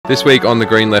This week on the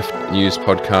Green Left News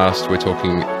podcast, we're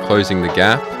talking Closing the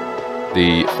Gap,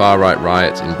 the far-right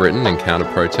riots in Britain and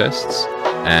counter-protests,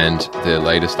 and the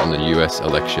latest on the US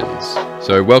elections.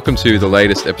 So welcome to the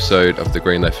latest episode of the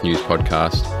Green Left News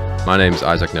podcast. My name is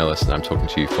Isaac Nellist and I'm talking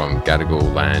to you from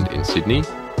Gadigal land in Sydney.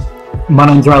 My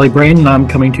name's Riley Breen and I'm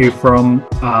coming to you from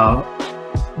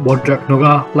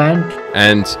Wodjuk land.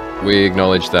 And we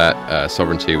acknowledge that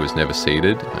sovereignty was never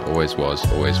ceded, and always was,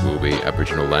 always will be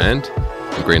Aboriginal land.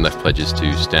 The Green Left pledges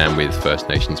to stand with First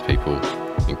Nations people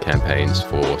in campaigns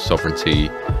for sovereignty,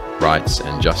 rights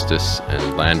and justice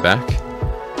and land back.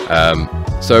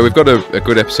 So we've got a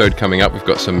good episode coming up. We've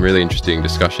got some really interesting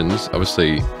discussions.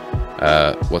 Obviously,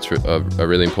 what's a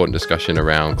really important discussion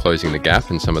around closing the gap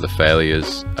and some of the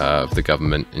failures of the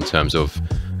government in terms of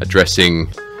addressing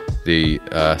the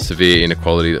severe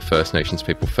inequality that First Nations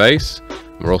people face.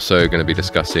 We're also going to be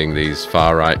discussing these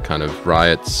far-right kind of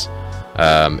riots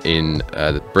in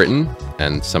Britain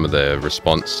and some of the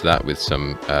response to that with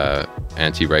some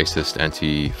anti-racist,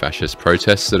 anti-fascist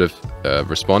protests that have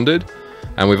responded.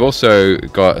 And we've also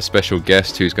got a special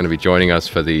guest who's going to be joining us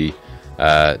for the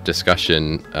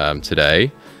discussion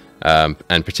today.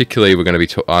 And particularly we're going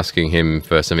to be asking him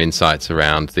for some insights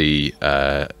around the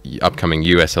upcoming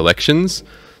US elections.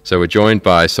 So we're joined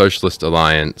by Socialist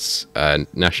Alliance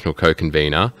national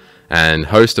co-convenor and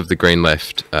host of the Green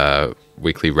Left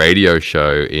weekly radio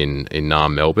show in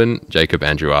Naarm, Melbourne, Jacob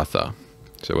Andrewartha.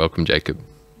 So welcome, Jacob.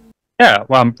 Yeah,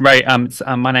 well,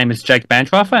 my name is Jacob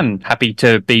Andrewartha and happy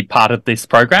to be part of this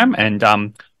program. And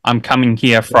I'm coming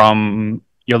here from,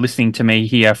 you're listening to me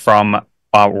here from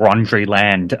Wurundjeri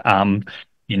land from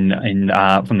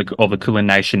the Kulin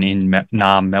Nation in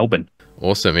Naarm, Melbourne.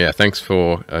 Awesome. Yeah, thanks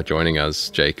for joining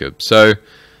us, Jacob. So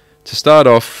to start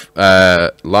off,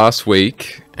 last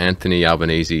week, Anthony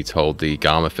Albanese told the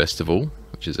Garma Festival,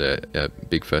 which is a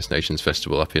big First Nations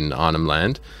festival up in Arnhem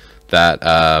Land, that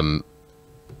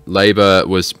Labor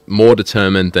was more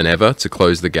determined than ever to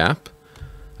close the gap.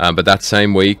 But that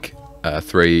same week,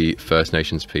 3 First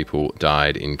Nations people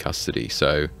died in custody.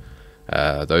 So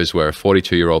those were a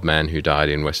 42-year-old man who died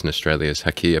in Western Australia's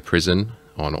Hakea prison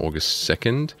on August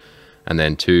 2nd, and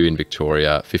then 2 in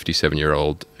Victoria,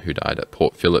 57-year-old who died at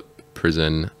Port Phillip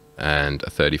prison, and a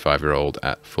 35-year-old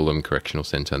at Fulham Correctional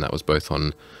Centre, and that was both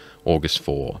on August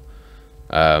 4.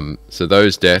 So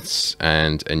those deaths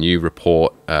and a new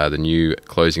report, the new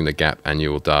Closing the Gap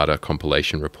annual data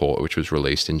compilation report, which was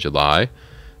released in July,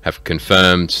 have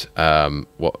confirmed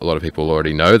what a lot of people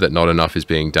already know, that not enough is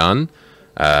being done,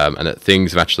 and that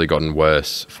things have actually gotten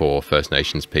worse for First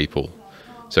Nations people.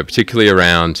 So particularly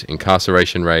around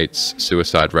incarceration rates,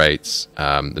 suicide rates,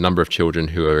 the number of children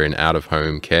who are in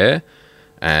out-of-home care,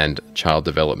 and child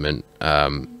development,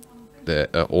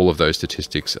 all of those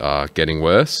statistics are getting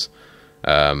worse.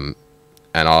 And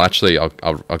I'll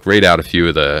read out a few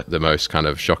of the most kind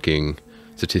of shocking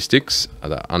statistics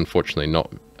that are unfortunately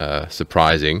not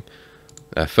surprising.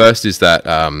 First is that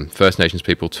First Nations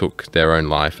people took their own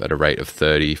life at a rate of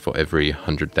 30 for every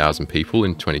 100,000 people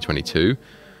in 2022,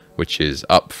 which is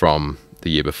up from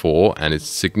the year before, and it's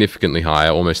significantly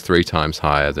higher, almost 3 times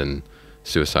higher than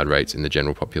suicide rates in the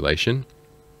general population.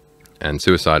 And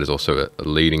suicide is also a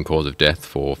leading cause of death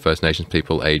for First Nations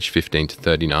people aged 15 to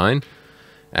 39.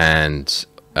 And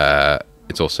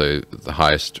it's also the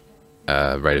highest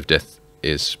rate of death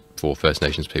is for First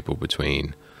Nations people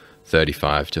between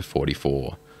 35 to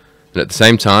 44. And at the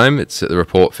same time, the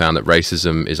report found that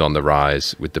racism is on the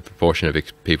rise, with the proportion of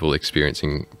people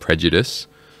experiencing prejudice,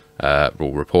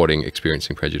 reporting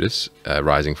experiencing prejudice,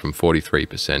 rising from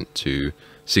 43% to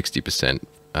 60%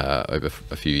 over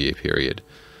a few year period.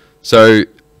 So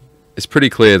it's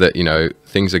pretty clear that,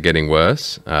 things are getting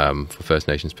worse for First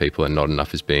Nations people and not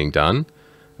enough is being done.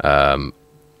 I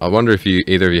wonder if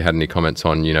either of you had any comments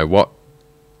on,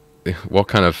 what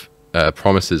kind of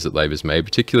promises that Labor's made,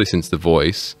 particularly since The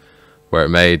Voice, where it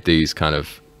made this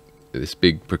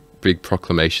big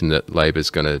proclamation that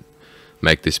Labor's going to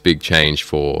make this big change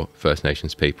for First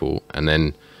Nations people. And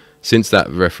then since that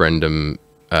referendum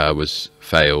was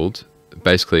failed,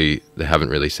 basically they haven't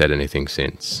really said anything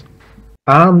since.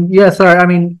 So I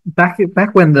mean, back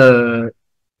when the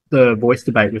Voice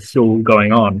debate was still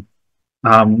going on,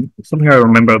 something I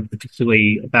remember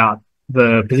particularly about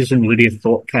the position Lydia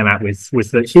Thorpe came out with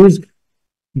was that she was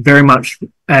very much,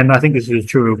 and I think this is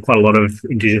true of quite a lot of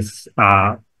Indigenous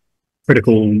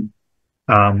critical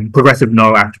progressive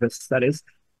no activists, that is.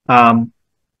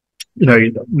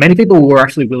 Many people were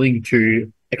actually willing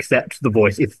to accept The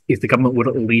Voice if the government would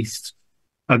at least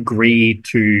agree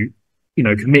to,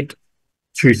 commit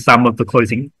to some of the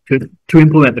closing, to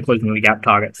implement the closing of the gap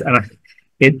targets.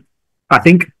 And I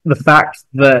think the fact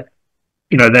that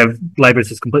Labor's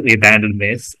just completely abandoned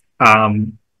this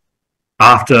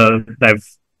after they've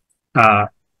uh,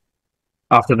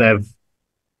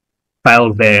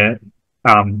 failed their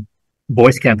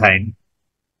voice campaign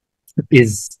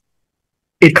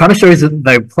it kind of shows that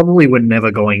they probably were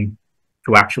never going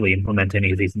to actually implement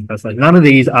any of these in the first place. None of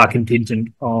these are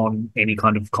contingent on any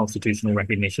kind of constitutional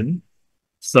recognition.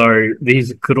 So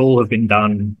these could all have been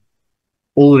done,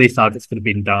 all of these targets could have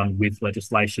been done with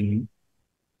legislation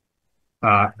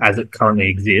as it currently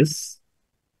exists.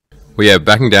 Well, yeah,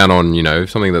 backing down on,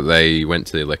 something that they went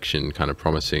to the election kind of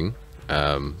promising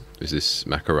is this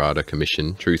Makarrata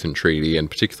Commission, Truth and Treaty, and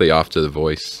particularly after the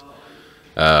voice,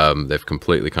 they've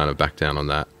completely kind of backed down on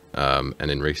that. And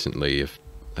then recently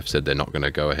have said they're not going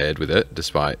to go ahead with it,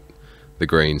 despite the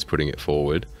Greens putting it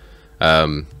forward.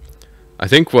 I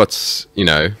think what's,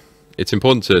 it's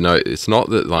important to note, it's not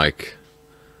that like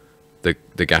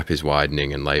the gap is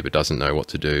widening and Labor doesn't know what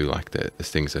to do, like the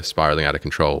things are spiraling out of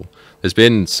control. There's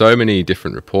been so many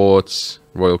different reports,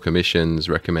 royal commissions,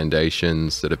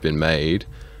 recommendations that have been made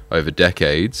over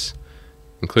decades,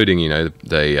 including,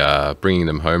 the Bringing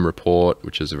Them Home report,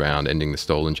 which is around ending the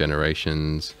stolen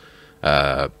generations,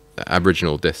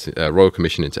 Aboriginal deaths, Royal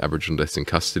Commission into Aboriginal Deaths in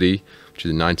Custody, which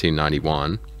is in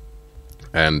 1991,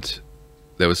 and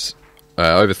there was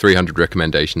over 300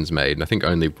 recommendations made, and I think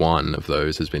only one of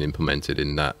those has been implemented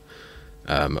in that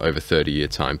over 30-year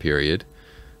time period.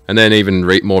 And then even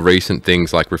more recent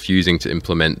things like refusing to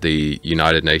implement the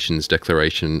United Nations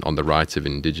Declaration on the Rights of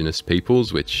Indigenous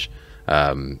Peoples, which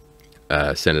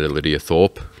Senator Lydia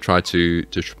Thorpe tried to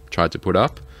put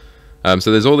up.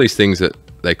 So there's all these things that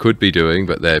they could be doing,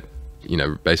 but they're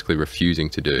basically refusing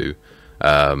to do,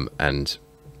 and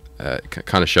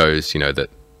kind of shows that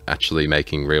actually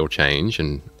making real change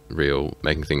and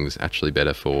making things actually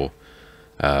better for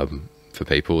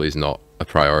people is not a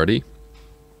priority.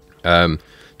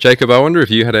 Jacob, I wonder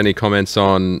if you had any comments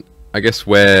on, I guess,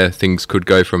 where things could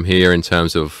go from here in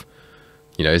terms of,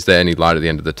 is there any light at the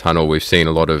end of the tunnel? We've seen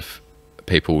a lot of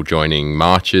people joining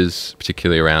marches,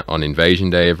 particularly around on Invasion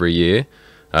Day every year.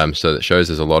 So that shows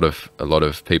there's a lot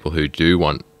of people who do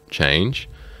want change.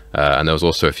 And there was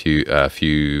also a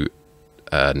few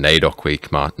NAIDOC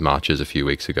Week marches a few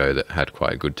weeks ago that had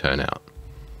quite a good turnout.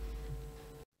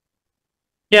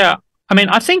 Yeah, I mean,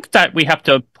 I think that we have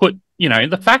to put,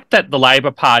 the fact that the Labor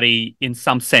Party, in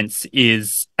some sense,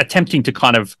 is attempting to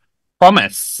kind of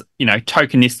promise,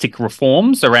 tokenistic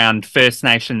reforms around First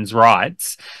Nations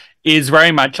rights is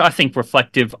very much, I think,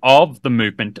 reflective of the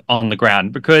movement on the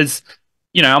ground. Because,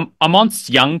 amongst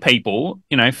young people,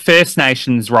 First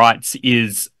Nations rights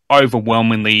is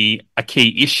overwhelmingly a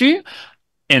key issue.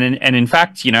 And in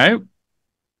fact, in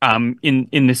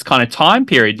this kind of time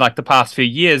period, like the past few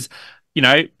years,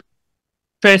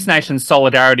 First Nations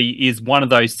solidarity is one of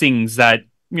those things that,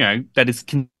 that is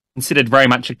considered very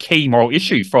much a key moral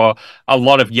issue for a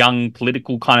lot of young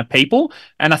political kind of people.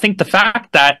 And I think the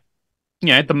fact that,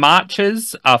 the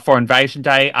marches for Invasion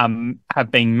Day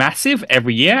have been massive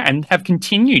every year and have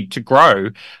continued to grow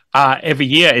every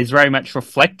year is very much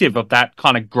reflective of that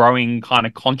kind of growing kind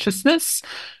of consciousness.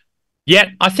 Yet,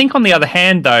 I think on the other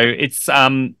hand, though,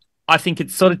 I think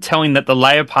it's sort of telling that the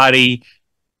Labor Party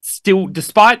still,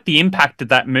 despite the impact of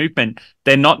that movement,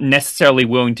 they're not necessarily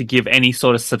willing to give any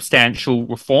sort of substantial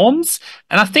reforms.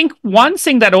 And I think one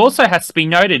thing that also has to be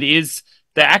noted is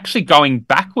they're actually going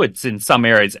backwards in some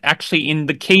areas. Actually, in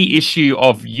the key issue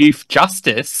of youth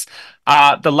justice,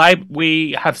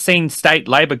 we have seen state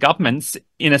Labor governments,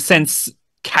 in a sense,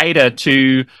 cater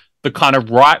to the kind of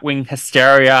right-wing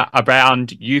hysteria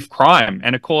around youth crime.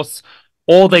 And of course,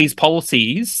 all these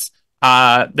policies,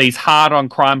 these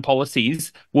hard-on-crime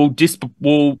policies, will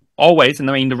always, and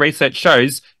I mean, the research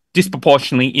shows,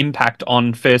 disproportionately impact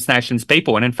on First Nations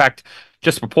people. And in fact,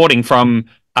 just reporting from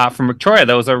Victoria,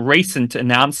 there was a recent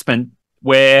announcement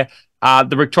where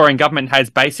the Victorian government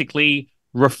has basically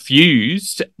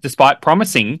refused, despite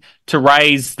promising, to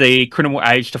raise the criminal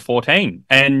age to 14.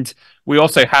 And we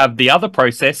also have the other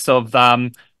process of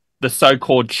the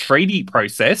so-called treaty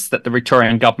process that the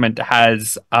Victorian government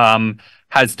has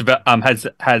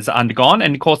undergone.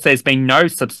 And of course, there's been no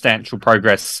substantial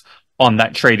progress on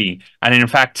that treaty. And in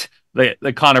fact,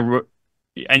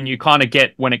 you kind of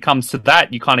get, when it comes to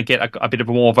that, you kind of get a bit of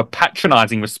more of a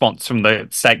patronising response from the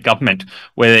state government,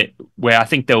 where I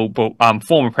think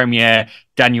former Premier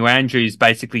Daniel Andrews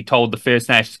basically told the First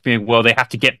Nations community, well, they have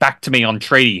to get back to me on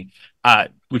treaty,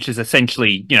 which is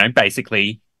essentially,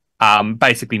 basically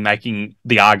making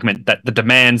the argument that the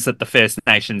demands that the First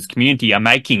Nations community are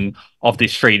making of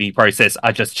this treaty process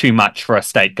are just too much for a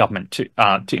state government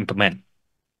to implement.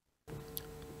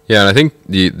 Yeah, and I think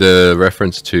the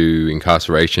reference to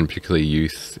incarceration, particularly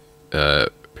youth,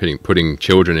 putting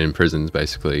children in prisons,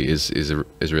 basically, is a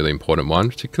really important one.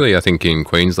 Particularly, I think in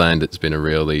Queensland, it's been a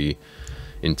really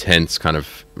intense kind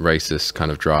of racist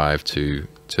kind of drive to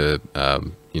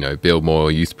build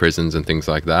more youth prisons and things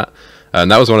like that. And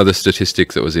that was one of the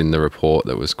statistics that was in the report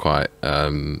that was quite.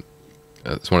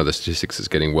 It's one of the statistics that's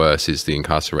getting worse is the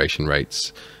incarceration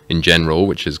rates in general,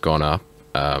 which has gone up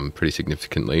pretty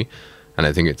significantly. And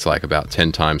I think it's like about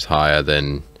 10 times higher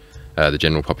than the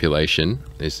general population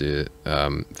is the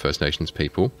First Nations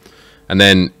people. And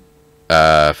then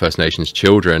First Nations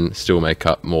children still make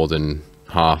up more than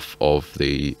half of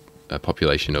the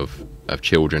population of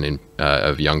children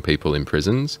of young people in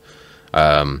prisons.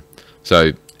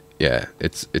 So yeah,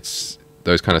 it's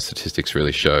those kind of statistics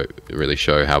really show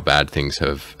how bad things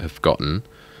have gotten.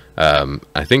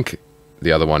 I think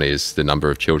the other one is the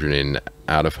number of children in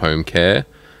out-of-home care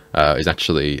is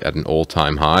actually at an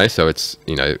all-time high. So it's,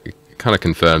 it kind of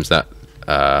confirms that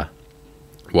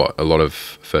what a lot of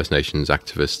First Nations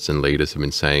activists and leaders have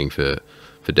been saying for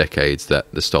decades,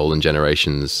 that the stolen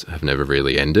generations have never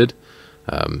really ended.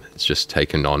 It's just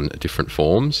taken on different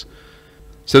forms.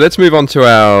 So let's move on to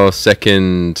our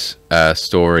second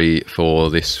story for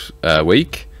this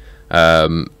week,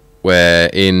 where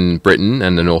in Britain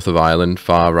and the north of Ireland,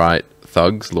 far-right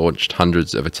thugs launched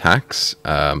hundreds of attacks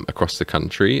across the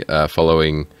country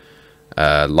following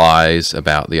lies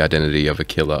about the identity of a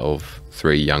killer of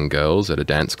 3 young girls at a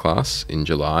dance class in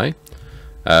July.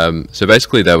 So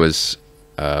basically there was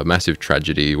a massive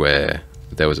tragedy where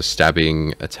there was a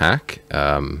stabbing attack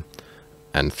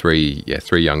and three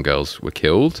young girls were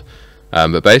killed.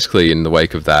 But basically in the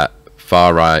wake of that,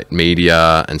 far-right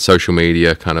media and social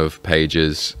media kind of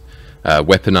pages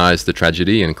weaponized the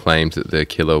tragedy and claimed that the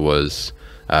killer was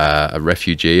a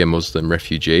Muslim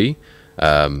refugee,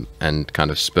 and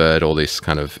kind of spurred all this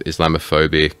kind of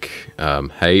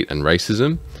Islamophobic hate and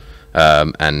racism,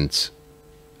 and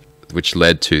which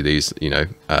led to these,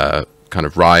 kind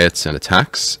of riots and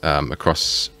attacks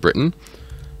across Britain.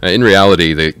 In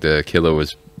reality, the killer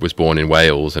was born in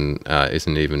Wales and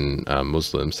isn't even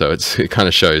Muslim, so it kind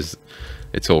of shows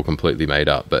it's all completely made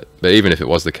up. But even if it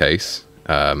was the case,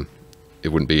 it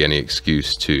wouldn't be any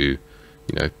excuse to,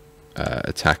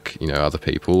 attack, other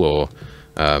people or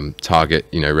target,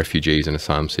 refugees and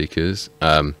asylum seekers.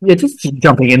 Just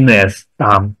jumping in there,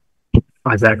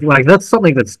 Isaac, like that's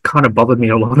something that's kind of bothered me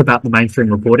a lot about the mainstream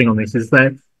reporting on this, is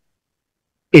that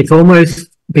it's almost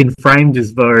been framed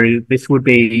as though this would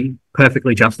be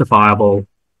perfectly justifiable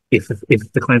if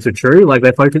the claims are true. Like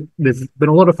there's been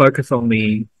a lot of focus on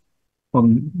the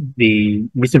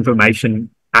misinformation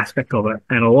aspect of it,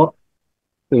 and a lot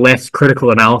less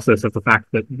critical analysis of the fact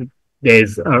that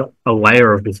there's a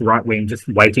layer of this right wing just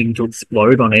waiting to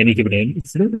explode on any given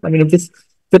incident. I mean, if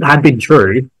it had been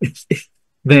true,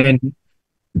 then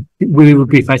we would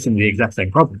be facing the exact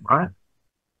same problem, right?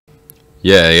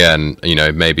 Yeah, and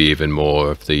maybe even more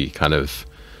of the kind of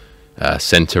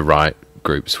centre-right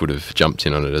groups would have jumped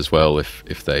in on it as well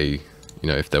if they,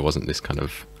 if there wasn't this kind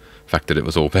of fact that it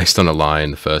was all based on a lie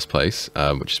in the first place,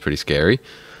 which is pretty scary.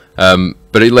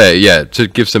 But to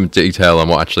give some detail on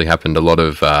what actually happened, a lot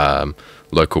of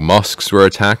local mosques were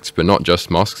attacked, but not just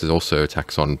mosques. There's also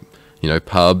attacks on,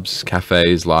 pubs,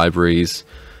 cafes, libraries,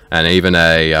 and even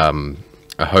a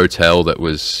hotel that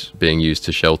was being used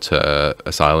to shelter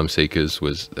asylum seekers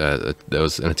was there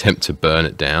was an attempt to burn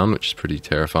it down, which is pretty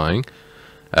terrifying.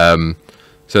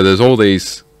 So there's all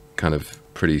these kind of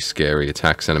pretty scary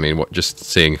attacks, and I mean, just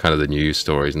seeing kind of the news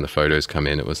stories and the photos come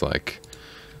in, it was like,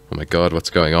 oh my god, what's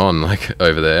going on like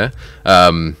over there?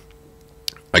 I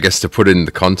guess to put it in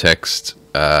the context,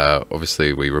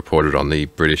 obviously we reported on the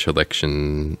British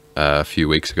election a few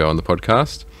weeks ago on the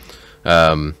podcast,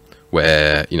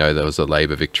 where there was a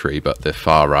Labour victory, but the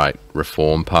far-right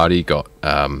Reform Party got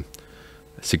a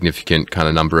significant kind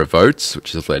of number of votes,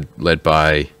 which is led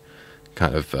by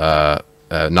kind of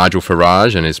Nigel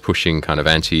Farage, and is pushing kind of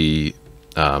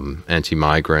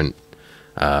anti-migrant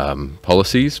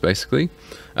policies, basically.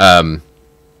 So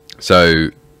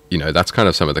that's kind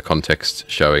of some of the context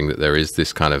showing that there is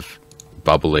this kind of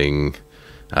bubbling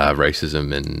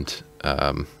racism and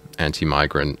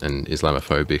anti-migrant and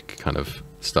Islamophobic kind of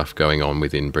stuff going on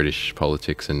within British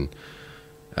politics and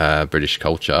British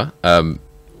culture.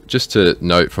 Just to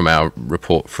note from our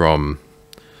report from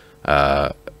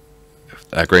our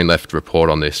Green Left report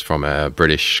on this from our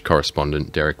British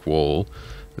correspondent Derek Wall,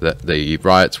 that the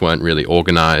riots weren't really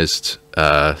organised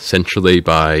centrally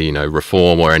by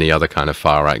Reform or any other kind of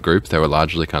far right group. They were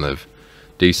largely kind of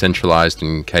decentralised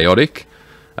and chaotic,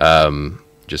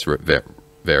 just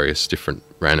various different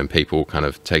random people kind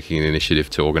of taking the initiative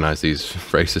to organize these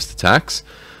racist attacks.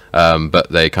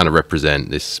 But they kind of represent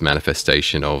this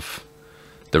manifestation of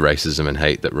the racism and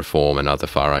hate that Reform and other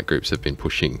far-right groups have been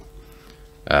pushing.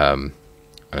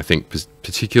 I think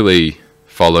particularly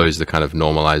follows the kind of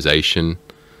normalization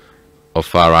of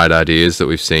far-right ideas that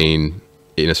we've seen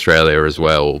in Australia as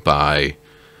well by,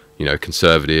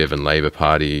 Conservative and Labor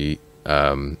Party,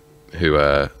 who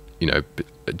are,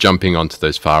 jumping onto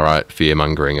those far-right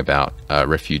fear-mongering about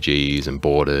refugees and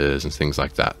borders and things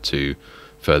like that to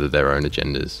further their own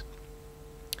agendas.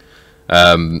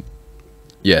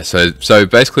 So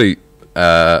basically,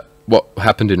 what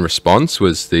happened in response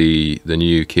was the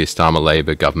new Keir Starmer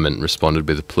Labor government responded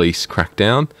with a police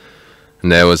crackdown,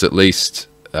 and there was at least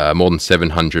more than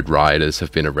 700 rioters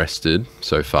have been arrested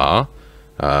so far.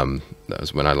 That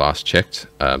was when I last checked,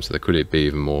 so there could be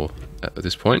even more at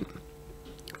this point.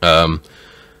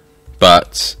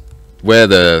 But where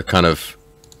the kind of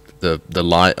the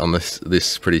light on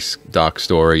this pretty dark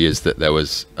story is that there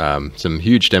was some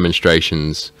huge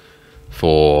demonstrations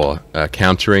for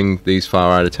countering these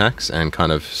far-right attacks and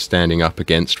kind of standing up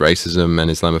against racism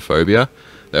and Islamophobia.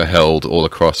 They were held all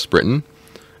across Britain.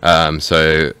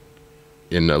 So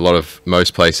in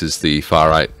most places, the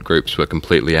far-right groups were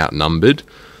completely outnumbered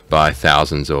by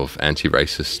thousands of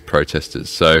anti-racist protesters.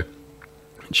 So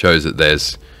it shows that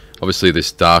there's obviously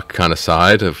this dark kind of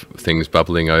side of things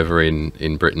bubbling over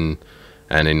in Britain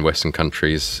and in Western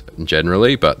countries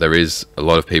generally, but there is a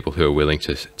lot of people who are willing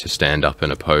to stand up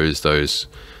and oppose those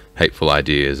hateful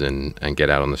ideas and get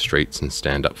out on the streets and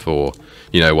stand up for,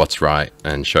 what's right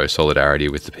and show solidarity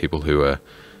with the people who are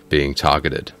being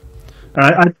targeted.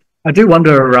 I do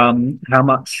wonder how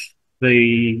much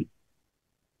this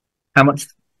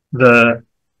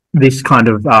kind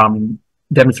of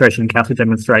demonstration, counter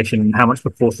demonstration, how much the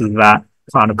forces of that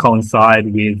kind of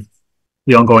coincide with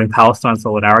the ongoing Palestine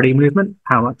solidarity movement.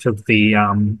 How much of the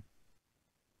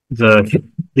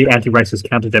anti-racist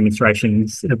counter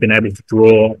demonstrations have been able to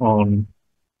draw on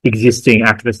existing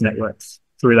activist networks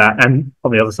through that, and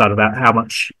on the other side of that, how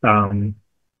much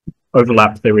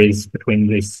overlap there is between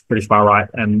this British far right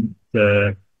and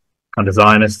the kind of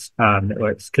Zionist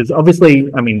networks. Because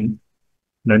obviously,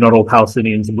 not all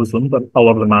Palestinians are Muslim, but a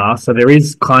lot of them are. So there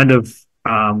is kind of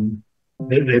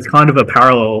there's kind of a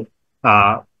parallel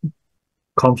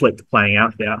conflict playing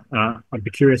out there. I'd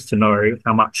be curious to know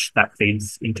how much that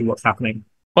feeds into what's happening.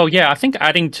 Well, yeah, I think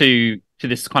adding to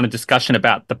this kind of discussion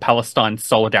about the Palestine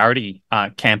solidarity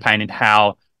campaign and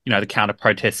how the counter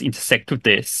protests intersect with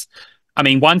this.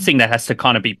 One thing that has to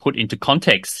kind of be put into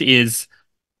context is,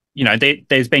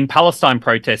 there's been Palestine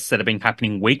protests that have been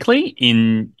happening weekly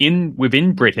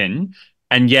within Britain,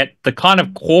 and yet the kind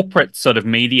of corporate sort of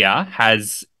media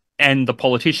and the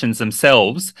politicians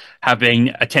themselves have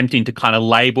been attempting to kind of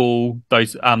label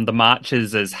those the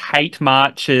marches as hate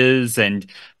marches and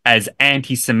as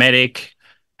anti-Semitic.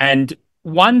 And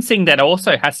one thing that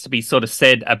also has to be sort of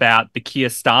said about the Keir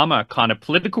Starmer kind of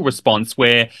political response,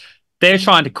 where they're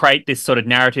trying to create this sort of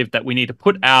narrative that we need to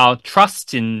put our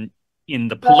trust in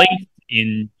the police,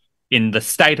 in the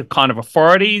state of kind of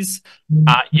authorities,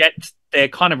 yet they're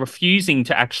kind of refusing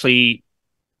to actually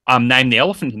name the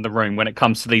elephant in the room when it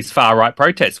comes to these far-right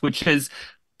protests, which is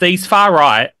the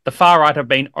far-right have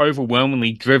been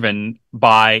overwhelmingly driven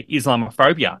by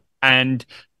Islamophobia. And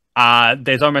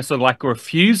there's almost sort of like a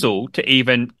refusal to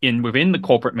even within the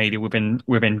corporate media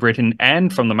within Britain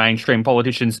and from the mainstream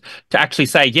politicians to actually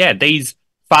say, yeah, these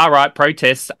far-right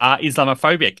protests are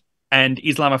Islamophobic and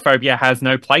Islamophobia has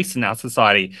no place in our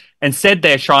society. Instead,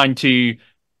 they're trying to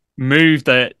move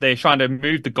the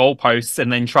goalposts and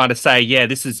then trying to say, yeah,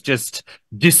 this is just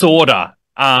disorder.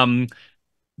 But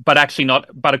actually not.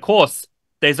 But of course,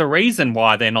 there's a reason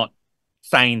why they're not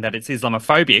saying that it's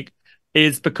Islamophobic,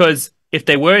 is because if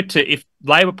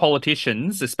Labor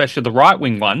politicians, especially the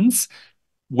right-wing ones,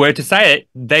 were to say it,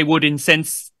 they would in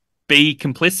sense be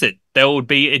complicit. They would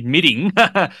be admitting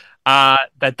that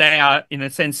they are in a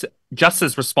sense just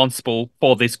as responsible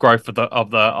for this growth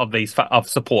of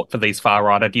support for these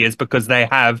far-right ideas, because they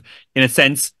have, in a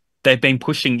sense, they've been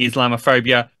pushing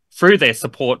Islamophobia through their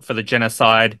support for the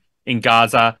genocide in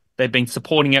Gaza. They've been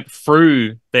supporting it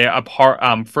through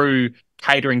through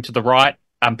catering to the right,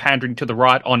 pandering to the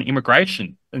right on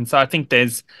immigration. And so I think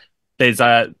that's one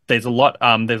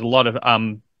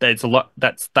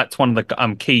of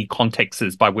the key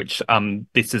contexts by which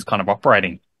this is kind of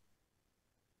operating.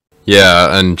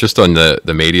 Yeah, and just on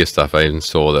the media stuff, I even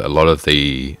saw that a lot of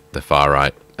the far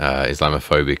right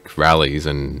Islamophobic rallies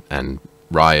and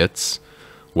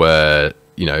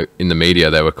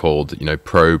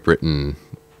pro-Britain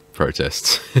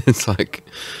protests. It's like,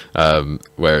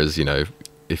 whereas, you know,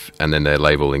 and then they're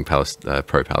labeling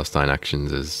pro-Palestine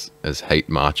actions as hate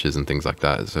marches and things like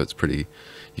that. So it's pretty,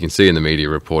 you can see in the media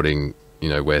reporting, you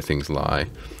know, where things lie.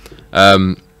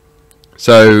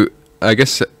 So I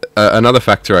guess another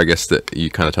factor, I guess, that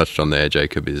you kind of touched on there,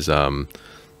 Jacob, is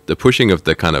the pushing of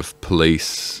the kind of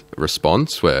police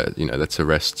response, where, you know, let's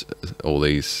arrest all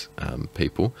these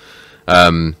people.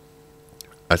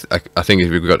 I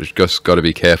think we've just got to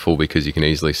be careful, because you can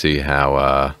easily see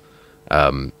how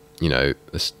you know,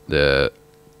 the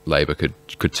Labor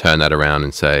could turn that around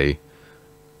and say,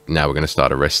 now we're going to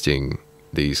start arresting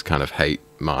these kind of hate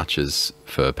marches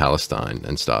for Palestine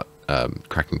and start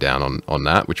cracking down on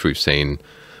that, which we've seen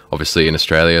obviously in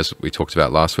Australia, as we talked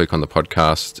about last week on the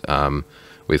podcast.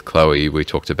 With Chloe, we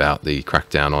talked about the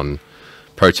crackdown on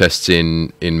protests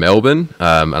in Melbourne,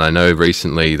 and I know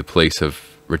recently the police have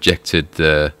rejected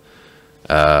the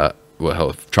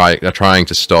trying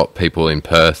to stop people in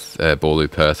Perth, Boorloo,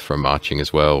 Perth, from marching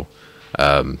as well.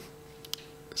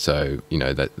 So, you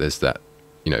know, that there's that.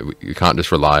 You know, you can't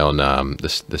just rely on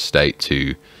the state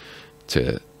to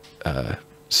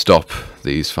stop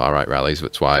these far right rallies.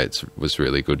 That's why it was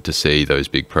really good to see those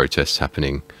big protests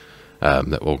happening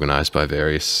that were organised by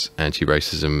various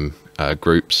anti-racism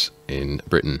groups in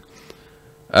Britain.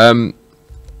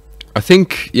 I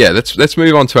think, yeah, let's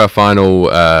move on to our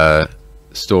final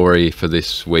story for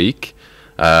this week.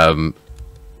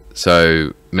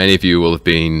 So many of you will have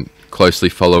been closely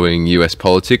following US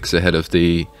politics ahead of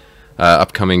the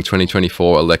upcoming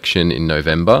 2024 election in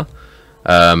November.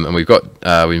 And we've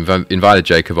invited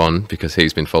Jacob on because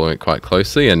he's been following it quite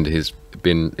closely, and he's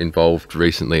been involved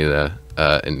recently in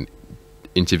an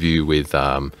interview with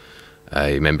a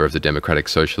member of the Democratic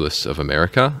Socialists of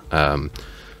America.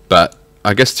 But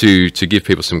I guess to give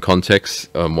people some context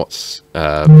on what's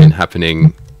been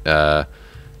happening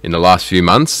in the last few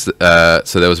months,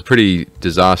 so there was a pretty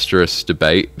disastrous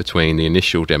debate between the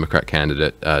initial Democrat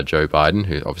candidate, Joe Biden,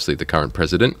 who's obviously the current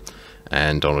president,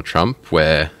 and Donald Trump,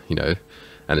 where, you know,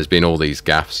 and there's been all these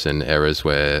gaffes and errors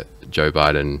where Joe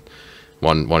Biden,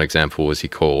 one example was he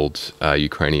called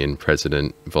Ukrainian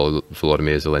President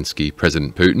Volodymyr Zelensky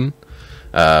President Putin.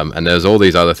 And there's all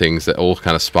these other things that all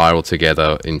kind of spiral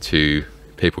together into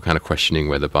people kind of questioning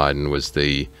whether Biden was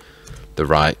the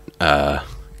right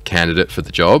candidate for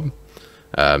the job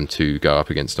to go up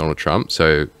against Donald Trump.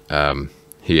 So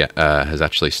he has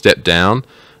actually stepped down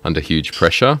under huge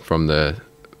pressure from the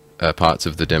parts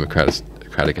of the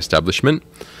Democratic establishment.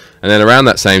 And then around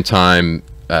that same time,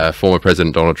 former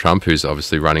President Donald Trump, who's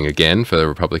obviously running again for the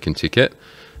Republican ticket,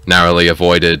 narrowly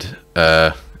avoided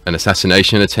an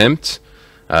assassination attempt,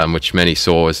 which many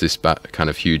saw as this kind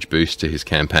of huge boost to his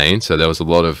campaign. So there was a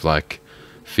lot of like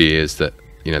fears that,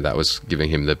 you know, that was giving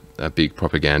him a big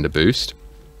propaganda boost.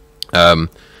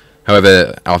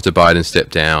 However, after Biden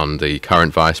stepped down, the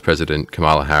current Vice President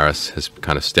Kamala Harris has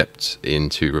kind of stepped in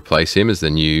to replace him as the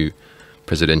new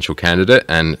presidential candidate.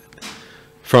 And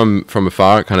from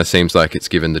afar, it kind of seems like it's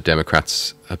given the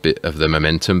Democrats a bit of the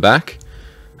momentum back.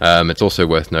 It's also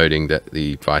worth noting that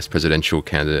the vice presidential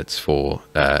candidates for,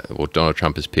 Donald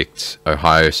Trump has picked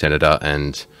Ohio Senator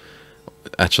and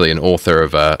actually an author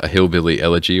of a Hillbilly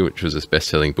Elegy, which was a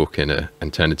best-selling book and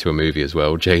turned into a movie as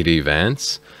well, J.D.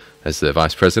 Vance, as the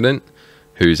vice president,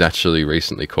 who's actually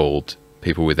recently called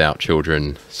people without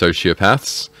children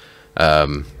sociopaths,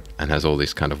 and has all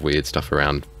this kind of weird stuff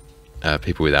around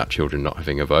people without children not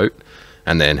having a vote.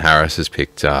 And then Harris has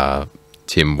picked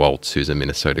Tim Walz, who's a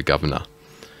Minnesota governor.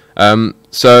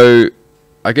 So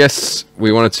I guess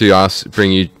we wanted to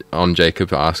bring you on, Jacob,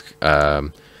 to ask,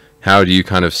 how do you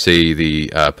kind of see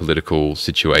the political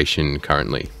situation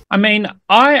currently? I mean,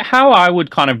 how I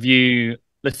would kind of view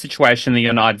the situation in the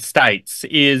United States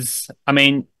is, I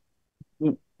mean,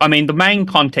 the main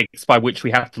context by which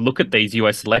we have to look at these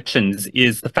US elections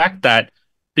is the fact that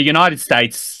the United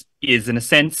States is, in a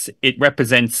sense, it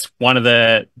represents one of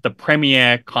the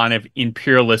premier kind of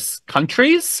imperialist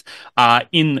countries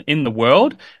in the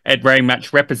world. It very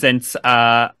much represents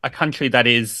a country that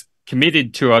is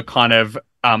committed to a kind of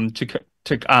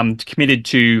committed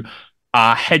to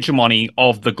hegemony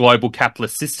of the global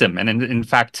capitalist system, and in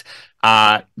fact,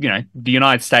 you know, the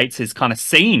United States is kind of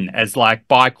seen as, like,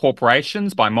 by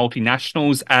corporations, by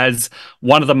multinationals, as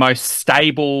one of the most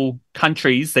stable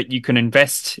countries that you can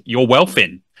invest your wealth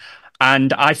in.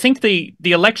 And I think the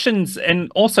elections,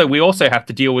 and also we also have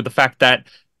to deal with the fact that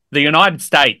the United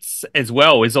States as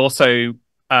well is also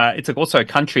it's also a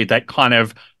country that kind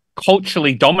of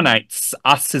culturally dominates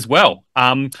us as well.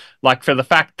 Like, for the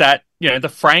fact that, you know, the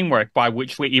framework by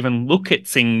which we even look at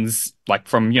things, like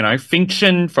from, you know,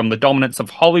 fiction, from the dominance of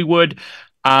Hollywood,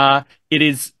 it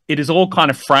is all kind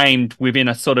of framed within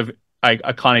a sort of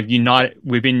a kind of united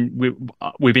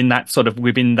within that sort of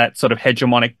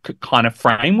hegemonic kind of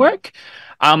framework.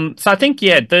 So I think,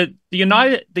 yeah, the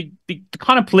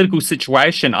kind of political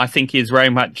situation, I think, is very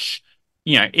much,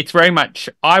 it's very much,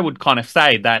 I would kind of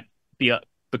say that the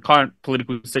current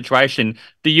political situation,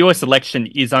 the US election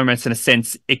is almost, in a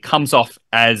sense, it comes off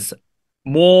as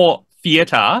more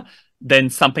theatre than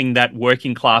something that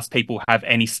working class people have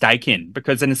any stake in.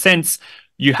 Because in a sense,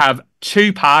 you have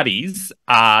two parties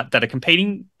that are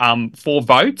competing for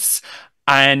votes,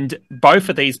 and both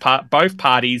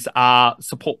parties are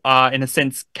in a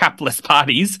sense capitalist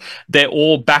parties. They're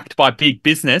all backed by big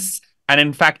business, and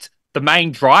in fact, the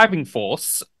main driving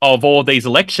force of all these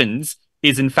elections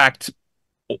is in fact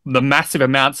the massive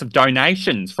amounts of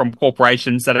donations from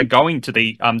corporations that are going to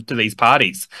these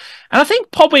parties. And I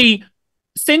think probably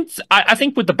since I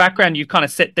think with the background you kind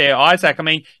of set there, Isaac, I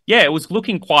mean, yeah, it was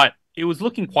looking quite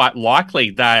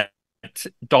likely that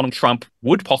Donald Trump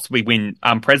would possibly win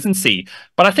presidency.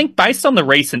 But I think based on the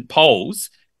recent polls,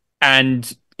 and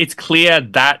it's clear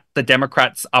that the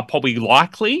Democrats are probably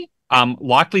likely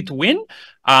to win.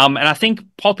 And I think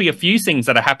probably a few things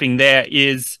that are happening there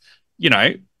is,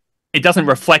 it doesn't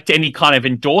reflect any kind of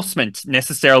endorsement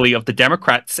necessarily of the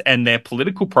Democrats and their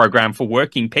political program for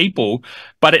working people,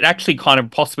 but it actually kind of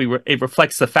possibly it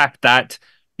reflects the fact that,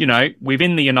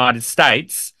 within the United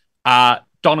States,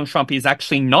 Donald Trump is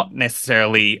actually not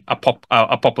necessarily a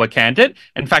popular candidate.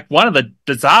 In fact, one of the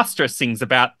disastrous things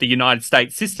about the United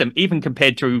States system, even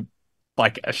compared to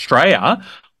like Australia,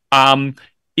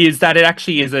 is that it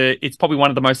actually it's probably one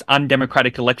of the most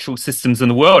undemocratic electoral systems in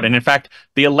the world. And in fact,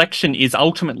 the election is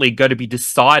ultimately going to be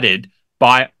decided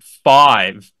by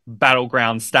 5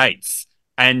 battleground states.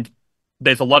 And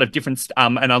there's a lot of different,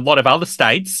 and a lot of other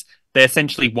states, they're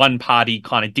essentially one party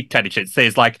kind of dictatorships.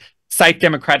 There's like safe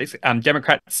democratic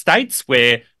states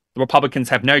where the Republicans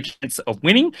have no chance of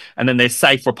winning. And then there's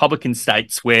safe Republican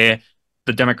states where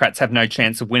the Democrats have no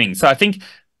chance of winning. So I think,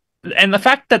 and the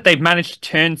fact that they've managed to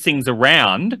turn things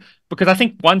around, because I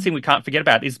think one thing we can't forget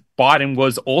about is Biden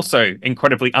was also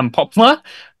incredibly unpopular.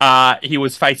 He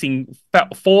was facing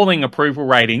falling approval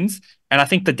ratings. And I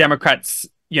think the Democrats,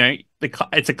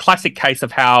 it's a classic case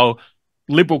of how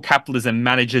liberal capitalism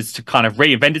manages to kind of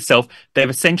reinvent itself. They've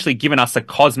essentially given us a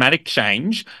cosmetic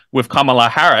change with Kamala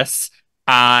Harris,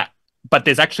 but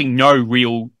there's actually no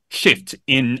real shift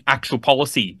in actual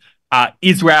policy.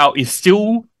 Israel is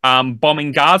still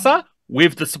bombing Gaza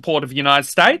with the support of the United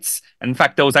States. And in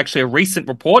fact, there was actually a recent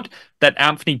report that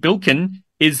Anthony Blinken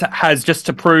has just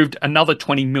approved another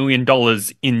 $20 million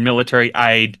in military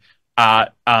aid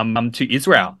to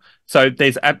Israel. So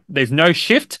there's no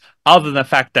shift other than the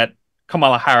fact that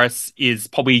Kamala Harris is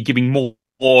probably giving more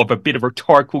of a bit of a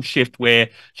rhetorical shift where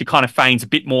she kind of feigns a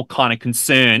bit more kind of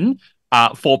concern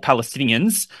for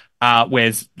Palestinians,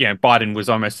 whereas Biden was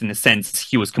almost, in a sense,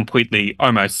 he was completely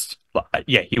almost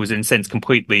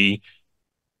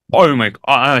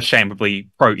unashamedly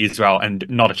pro-Israel and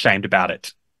not ashamed about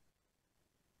it.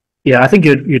 Yeah, I think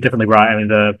you're definitely right. I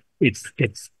mean,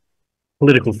 it's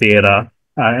political theatre,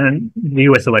 and the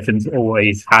US elections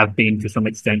always have been, to some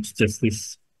extent, just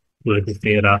this political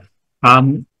theatre. I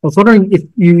was wondering if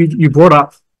you brought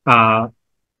up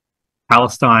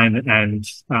Palestine and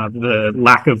the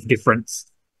lack of difference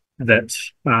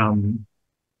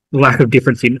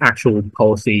in actual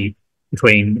policy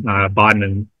between Biden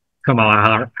and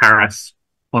Kamala Harris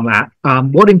on that.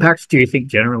 What impact do you think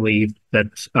generally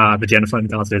that the genocide in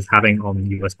Gaza is having on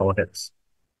US politics?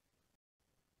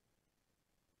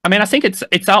 I mean, I think it's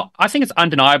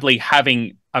undeniably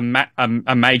having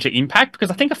a major impact, because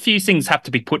I think a few things have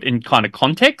to be put in kind of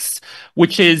context,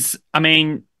 which is, I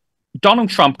mean, Donald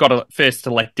Trump got first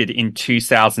elected in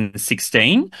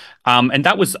 2016, and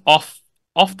that was off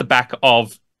the back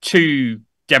of two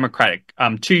Democratic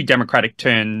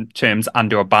terms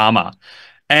under Obama.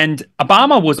 And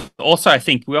Obama was also, I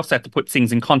think we also have to put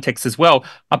things in context as well.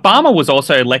 Obama was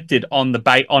also elected off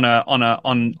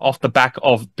the back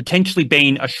of potentially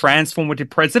being a transformative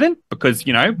president, because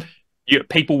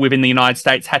people within the United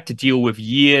States had to deal with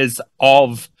years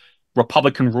of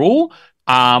Republican rule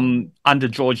under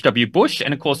George W. Bush,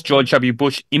 and of course George W.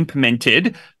 Bush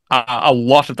implemented a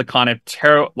lot of the kind of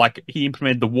terror, like he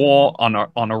implemented the war on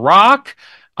Iraq.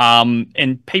 And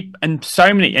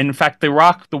so many, in fact, the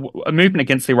movement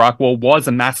against the Iraq War was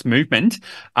a mass movement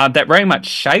that very much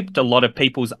shaped a lot of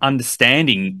people's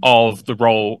understanding of the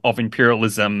role of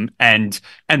imperialism and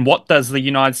what does the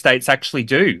United States actually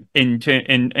do in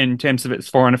terms of its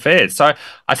foreign affairs. So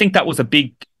I think that was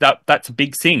that's a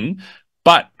big thing.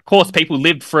 But of course, people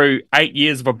lived through 8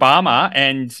 years of Obama,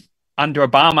 and under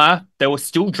Obama, there were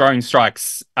still drone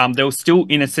strikes. There were still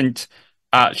innocent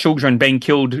children being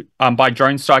killed by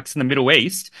drone strikes in the Middle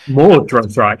East. More drone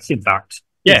strikes, in fact.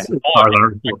 Yeah.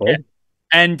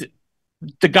 And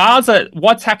the Gaza,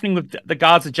 what's happening with the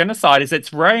Gaza genocide is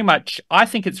I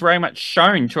think it's very much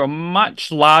shown to a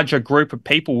much larger group of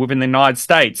people within the United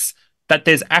States that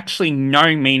there's actually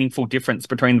no meaningful difference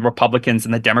between the Republicans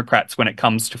and the Democrats when it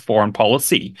comes to foreign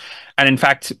policy. And in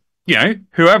fact,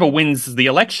 whoever wins the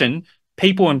election,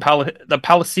 people in the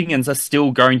Palestinians are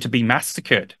still going to be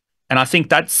massacred. And I think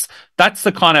that's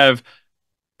the kind of,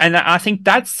 and I think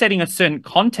that's setting a certain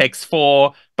context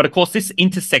for, but of course this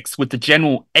intersects with the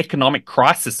general economic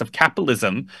crisis of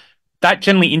capitalism. That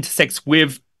generally intersects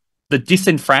with the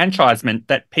disenfranchisement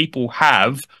that people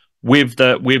have with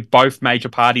both major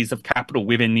parties of capital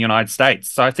within the United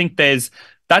States. So I think that's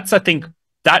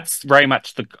very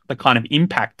much the kind of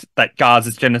impact that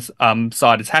Gaza's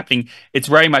genocide is happening. It's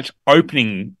very much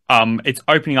opening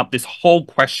up this whole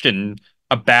question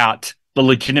about the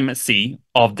legitimacy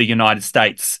of the United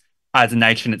States as a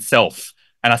nation itself.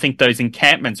 And I think those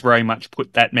encampments very much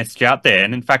put that message out there.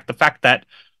 And in fact, the fact that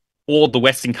all the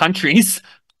Western countries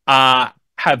have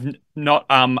not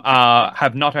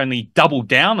only doubled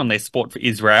down on their support for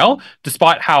Israel,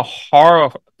 despite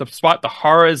the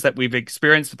horrors that we've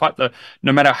experienced,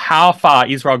 no matter how far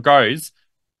Israel goes,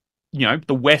 the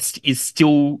West is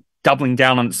still doubling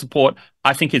down on its support.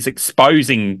 I think it's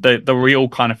exposing the real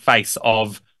kind of face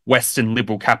of Western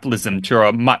liberal capitalism to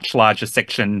a much larger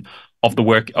section of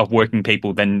working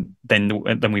people than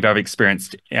we've ever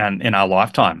experienced in our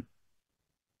lifetime.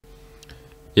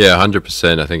 Yeah,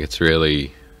 100%. I think it's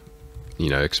really,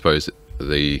 exposed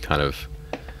the kind of,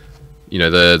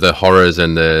 the horrors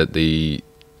and the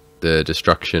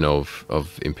destruction of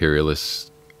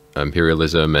imperialism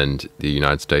and the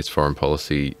United States foreign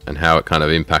policy, and how it kind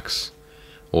of impacts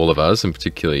all of us, and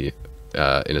particularly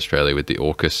in Australia with the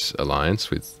Socialist Alliance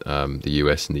with the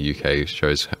US and the UK,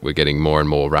 shows we're getting more and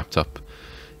more wrapped up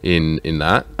in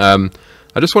that. I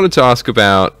just wanted to ask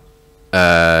about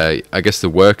I guess the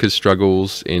workers'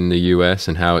 struggles in the US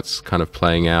and how it's kind of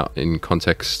playing out in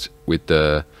context with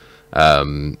the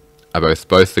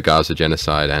both the Gaza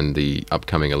genocide and the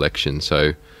upcoming election. So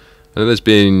I know there's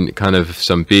been kind of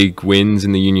some big wins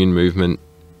in the union movement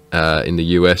in the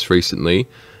US recently,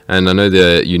 and I know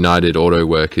the United Auto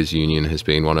Workers Union has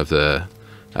been one of the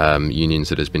unions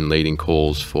that has been leading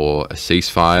calls for a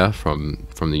ceasefire from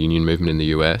the union movement in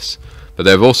the US. But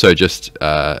they've also just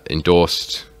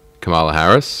endorsed Kamala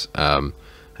Harris,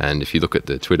 and if you look at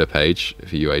the Twitter page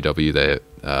for UAW, they're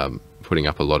putting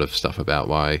up a lot of stuff about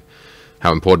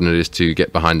how important it is to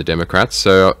get behind the Democrats.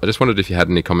 So I just wondered if you had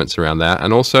any comments around that.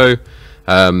 And also,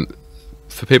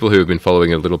 for people who have been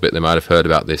following a little bit, they might have heard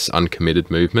about this uncommitted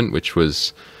movement, which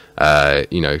was,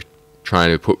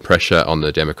 trying to put pressure on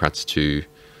the Democrats to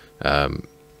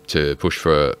push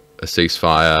for a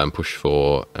ceasefire and push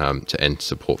for to end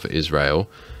support for Israel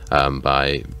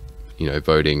by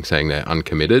voting, saying they're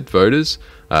uncommitted voters.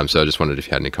 So I just wondered if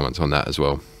you had any comments on that as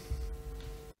well.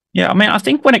 Yeah, I mean, I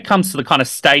think when it comes to the kind of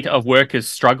state of workers'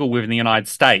 struggle within the United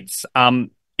States,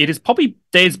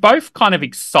 there's both kind of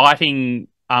exciting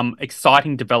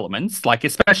developments, like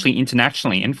especially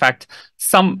internationally. In fact,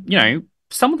 some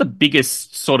of the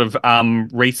biggest sort of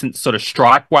recent sort of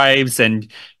strike waves and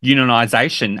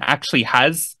unionization actually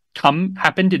has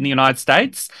happened in the United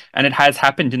States, and it has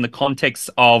happened in the context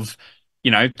of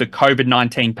the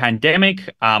COVID-19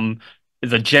 pandemic,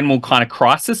 the general kind of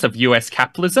crisis of US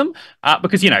capitalism,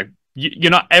 because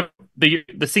you're not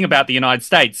the thing about the United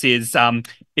States is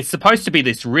it's supposed to be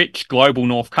this rich global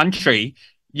North country,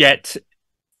 yet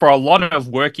for a lot of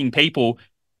working people,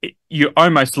 you're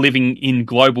almost living in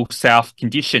global South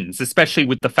conditions, especially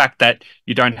with the fact that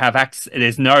you don't have access.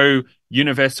 There's no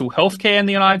universal healthcare in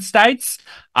the United States.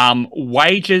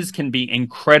 Wages can be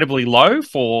incredibly low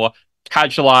for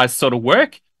casualized sort of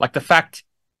work, like the fact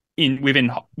within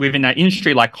an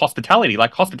industry like hospitality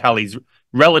is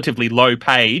relatively low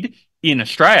paid in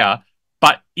Australia,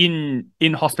 but in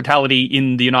hospitality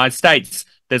in the United States,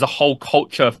 there's a whole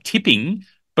culture of tipping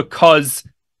because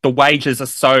the wages are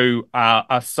so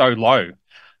low.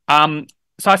 So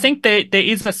I think there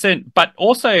is a certain, but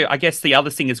also I guess the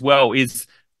other thing as well is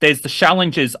there's the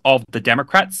challenges of the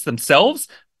Democrats themselves.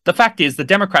 The fact is the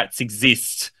Democrats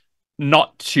exist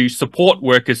not to support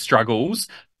workers' struggles,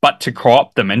 but to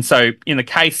co-opt them. And so in the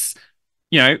case,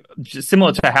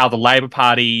 similar to how the Labor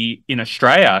Party in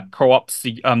Australia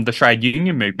co-opts the trade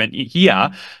union movement,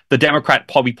 here, the Democrat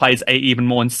probably plays an even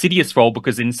more insidious role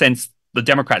because in a sense, the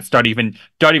Democrats don't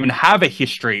even have a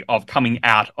history of coming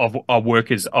out of a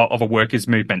workers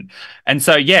movement. And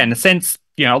so, yeah, in a sense,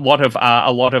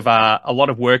 a lot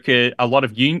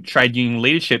of trade union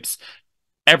leaderships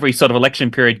every sort of election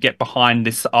period get behind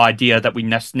this idea that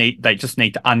they just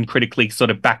need to uncritically sort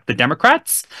of back the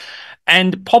Democrats.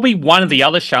 And probably one of the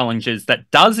other challenges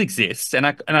that does exist, and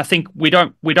I think we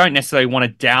don't necessarily want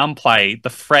to downplay the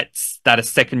threats that a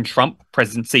second Trump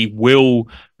presidency will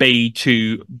be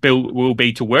to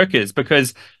workers,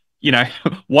 because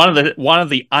one of the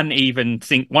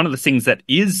things that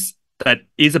is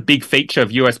a big feature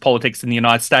of US politics in the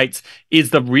United States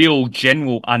is the real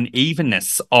general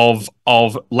unevenness of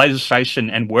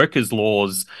legislation and workers'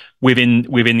 laws within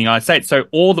the United States. So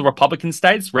all the Republican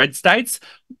states, red states,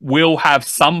 will have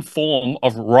some form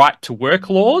of right to work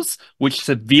laws which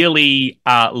severely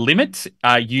limit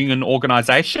union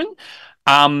organization.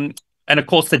 And of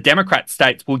course, the Democrat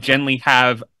states will generally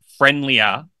have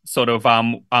friendlier sort of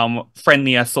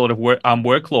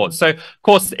work laws. So of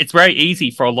course, it's very easy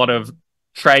for a lot of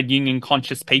trade union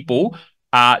conscious people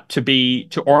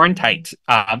to orientate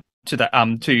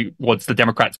towards the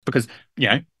Democrats, because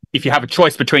if you have a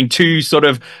choice between two sort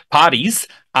of parties,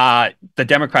 the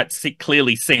Democrats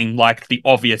clearly seem like the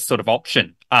obvious sort of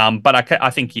option. But I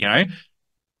think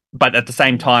but at the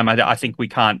same time, I think we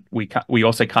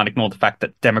also can't ignore the fact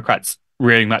that Democrats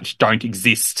really much don't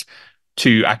exist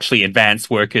to actually advance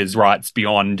workers' rights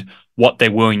beyond what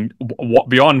they're willing,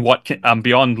 beyond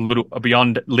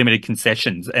limited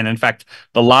concessions. And in fact,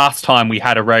 the last time we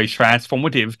had a very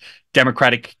transformative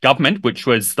democratic government, which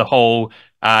was the whole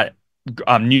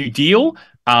New Deal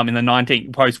in the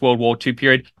post-World War II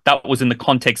period, that was in the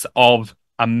context of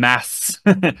a mass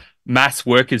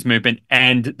workers' movement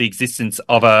and the existence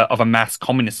of a mass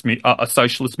communist, a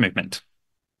socialist movement.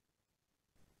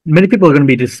 Many people are going to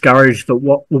be discouraged that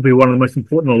what will be one of the most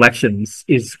important elections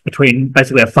is between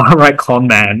basically a far-right con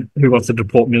man who wants to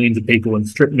deport millions of people and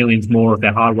strip millions more of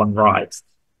their hard-won rights,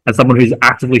 and someone who's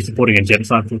actively supporting a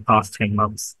genocide for the past 10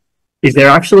 months. Is there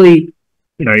actually,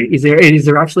 is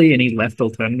there actually any left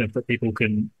alternative that people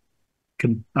can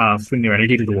swing their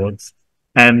energy towards?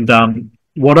 And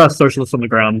what are socialists on the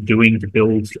ground doing to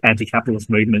build anti-capitalist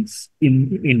movements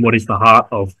in what is the heart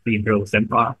of the imperialist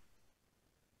empire?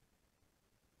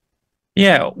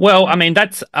 Yeah, well,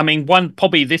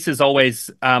 this is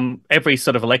always every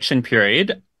sort of election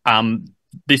period. The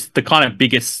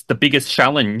biggest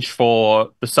challenge for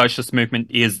the socialist movement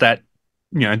is that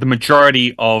the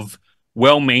majority of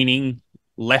well-meaning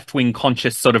left-wing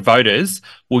conscious sort of voters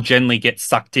will generally get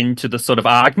sucked into the sort of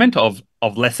argument of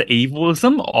lesser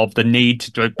evilism, of the need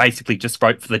to basically just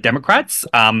vote for the Democrats,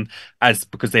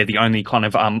 because they're the only kind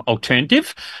of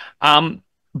alternative.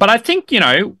 But I think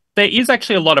there is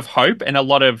actually a lot of hope and a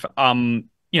lot of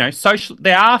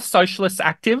there are socialists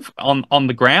active on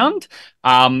the ground,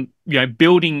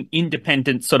 building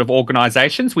independent sort of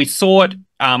organizations. We saw it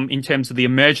in terms of the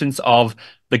emergence of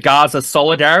the Gaza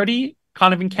Solidarity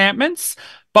kind of encampments,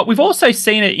 but we've also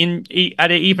seen it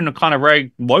at even a kind of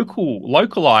very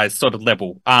localized sort of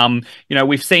level.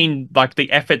 We've seen like the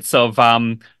efforts of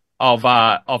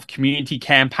community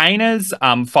campaigners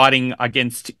fighting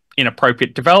against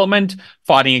inappropriate development,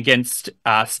 fighting against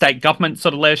state government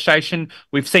sort of legislation.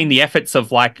 We've seen the efforts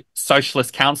of like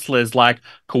socialist councillors like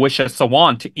Kawisha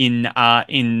Sawant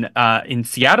in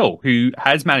Seattle, who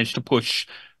has managed to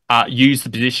use the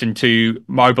position to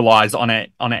mobilize on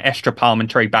an extra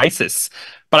parliamentary basis.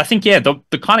 But I think,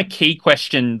 the kind of key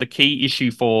question, the key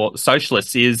issue for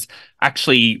socialists is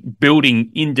actually building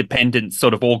independent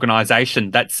sort of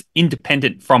organization that's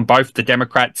independent from both the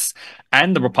Democrats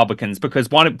and the Republicans, because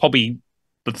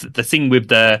the thing with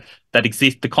the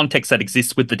context that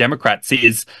exists with the Democrats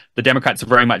is the Democrats are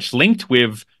very much linked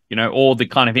with, all the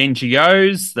kind of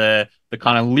NGOs, the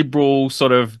kind of liberal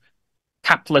sort of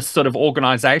capitalist sort of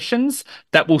organizations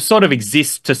that will sort of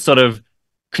exist to sort of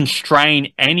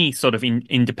constrain any sort of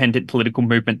independent political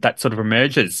movement that sort of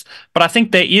emerges. But I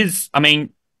think there is,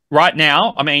 right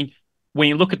now, when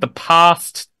you look at the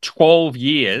past 12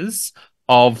 years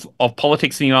of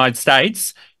politics in the United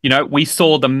States, we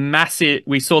saw the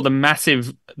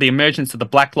emergence of the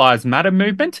Black Lives Matter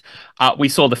movement. We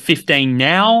saw the 15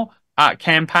 Now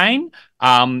campaign.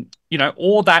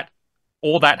 All that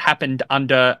happened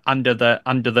under an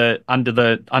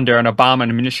Obama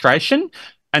administration.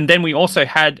 And then we also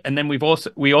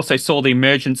saw the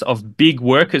emergence of big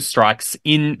workers' strikes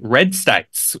in red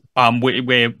states,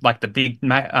 where like the big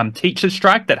teachers'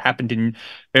 strike that happened in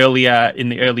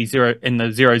the early zeros.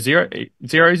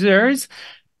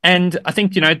 And I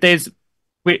think there's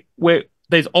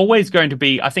always going to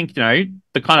be, I think the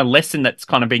kind of lesson that's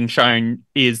kind of being shown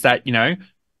is that the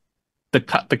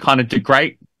kind of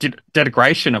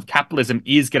degradation of capitalism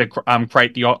is going to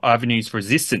create the avenues for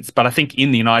resistance. But I think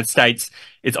in the United States,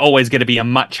 it's always going to be a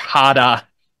much harder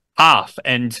path.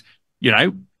 And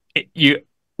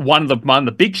one of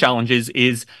the big challenges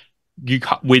is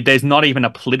there's not even a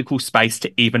political space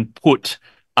to even put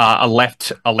a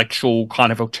left electoral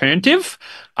kind of alternative,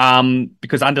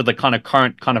 because under the kind of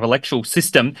current kind of electoral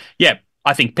system,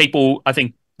 I think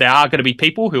there are going to be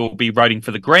people who will be voting for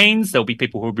the Greens. There'll be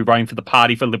people who will be voting for the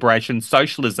Party for Liberation and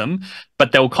Socialism,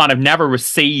 but they'll kind of never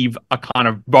receive a kind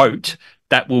of vote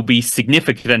that will be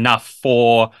significant enough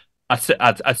for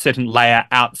a certain layer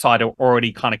outside of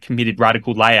already kind of committed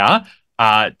radical layer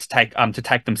to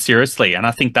take them seriously. And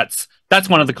I think that's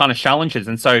one of the kind of challenges.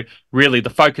 And so really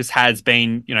the focus has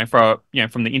been, from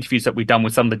the interviews that we've done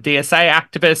with some of the DSA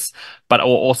activists, but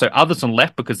also others on the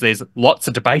left, because there's lots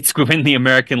of debates within the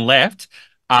American left,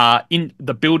 in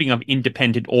the building of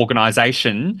independent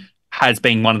organisation has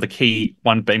been one of the key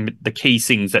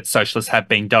things that socialists have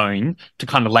been doing to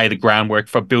kind of lay the groundwork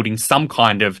for building some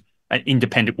kind of an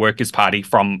independent workers' party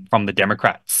from the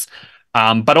Democrats.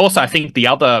 But also I think the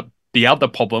other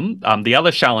problem, the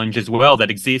other challenge as well that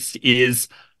exists is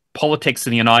politics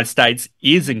in the United States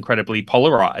is incredibly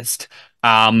polarized.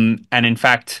 And in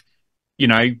fact, we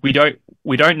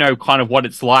don't know kind of what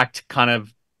it's like to kind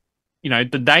of,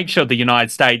 the nature of the United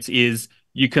States is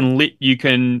you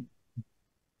can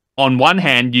on one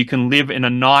hand, you can live in a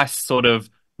nice sort of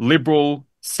liberal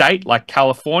state like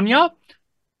California,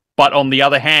 but on the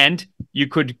other hand, you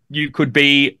could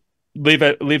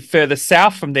live further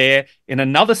south from there in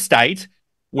another state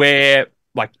where,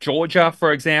 like Georgia,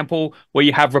 for example, where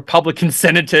you have Republican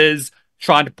senators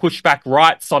trying to push back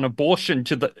rights on abortion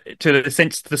to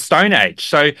the Stone Age.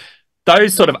 So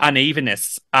those sort of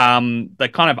unevenness, the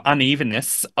kind of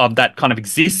unevenness of that kind of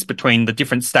exists between the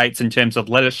different states in terms of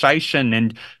legislation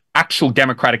and actual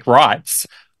democratic rights,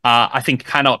 I think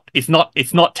it's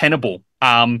not tenable.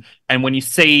 And when you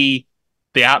see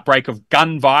the outbreak of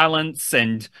gun violence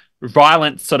and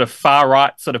violent sort of far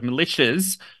right sort of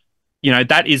militias,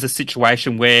 that is a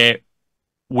situation where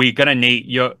we're going to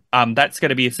need that's going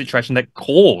to be a situation that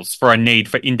calls for a need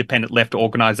for independent left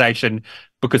organisation,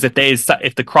 because if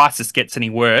the crisis gets any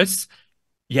worse,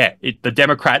 the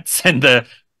Democrats and the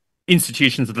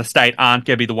institutions of the state aren't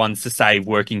going to be the ones to save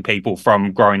working people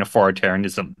from growing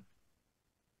authoritarianism.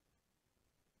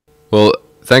 Well,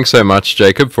 thanks so much,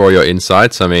 Jacob, for all your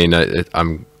insights. I mean,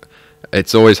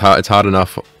 it's always hard. It's hard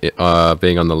enough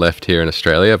being on the left here in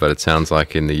Australia, but it sounds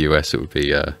like in the US it would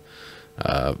be a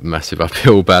massive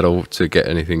uphill battle to get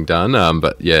anything done.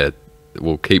 But yeah,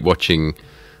 we'll keep watching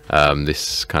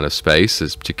this kind of space,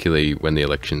 as particularly when the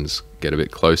elections get a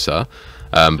bit closer.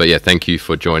 But yeah, thank you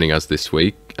for joining us this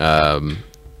week.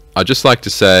 I'd just like to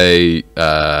say,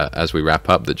 as we wrap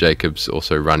up, that Jacob's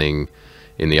also running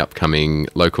in the upcoming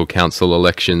local council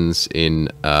elections in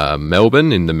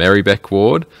Melbourne, in the Marybeck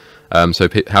ward. So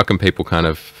how can people kind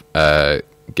of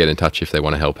get in touch if they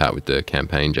want to help out with the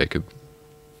campaign, Jacob?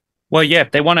 Well, yeah,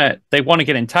 if they want to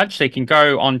get in touch, they can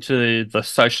go onto the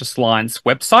Socialist Alliance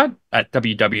website at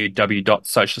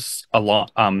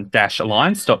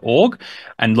www.socialist-alliance.org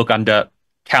and look under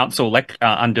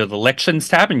under the elections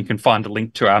tab, and you can find a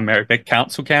link to our Marybeck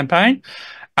Council campaign.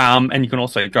 And you can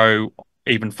also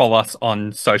even follow us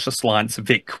on Socialist Alliance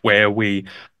Vic, where we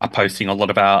are posting a lot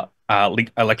of our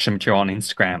election material on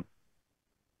Instagram.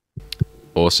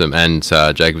 Awesome. And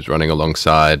Jacob's running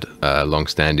alongside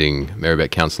long-standing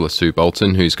Marybeck councillor Sue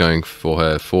Bolton, who's going for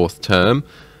her 4th term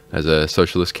as a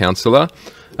socialist councillor.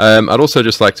 I'd also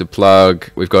just like to plug,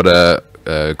 we've got a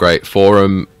great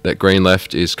forum that Green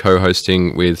Left is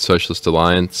co-hosting with Socialist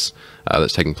Alliance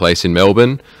that's taking place in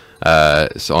Melbourne.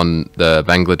 It's on the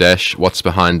Bangladesh What's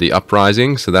Behind the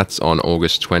Uprising. So that's on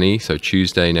August 20, so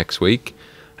Tuesday next week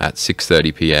at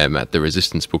 6:30 p.m. at the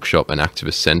Resistance Bookshop and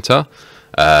Activist Centre.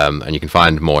 And you can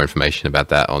find more information about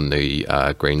that on the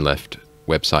Green Left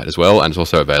website as well. And it's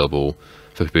also available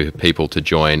for people to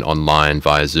join online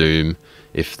via Zoom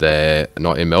if they're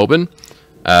not in Melbourne.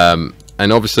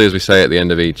 And obviously, as we say at the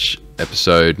end of each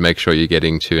episode, make sure you're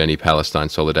getting to any Palestine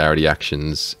solidarity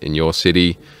actions in your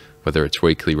city, whether it's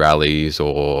weekly rallies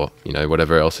or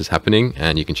whatever else is happening.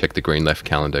 And you can check the Green Left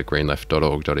calendar,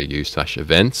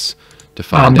 greenleft.org.au/events, to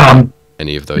find out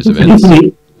any of those events.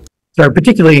 So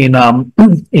particularly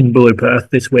in Blue Perth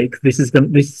this week, this is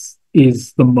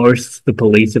the most the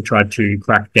police have tried to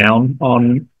crack down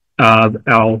on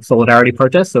our solidarity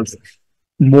protests. So it's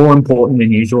more important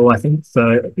than usual, I think.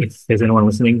 So if there's anyone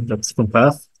listening that's from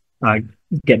Perth,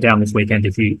 get down this weekend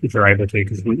if you're able to,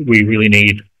 because we really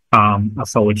need a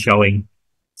solid showing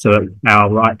so that our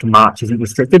right to march isn't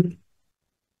restricted.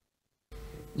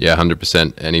 Yeah,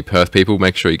 100%. Any Perth people,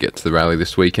 make sure you get to the rally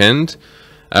this weekend.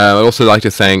 I'd also like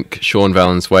to thank Sean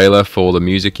Valenzuela for the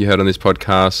music you heard on this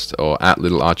podcast, or at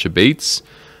Little Archer Beats.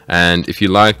 And if you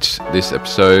liked this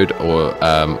episode, or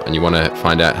and you want to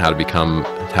find out how to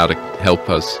help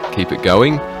us keep it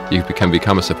going, you can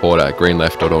become a supporter at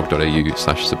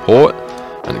greenleft.org.au/support,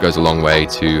 and it goes a long way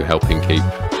to helping keep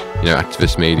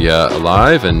activist media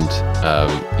alive. And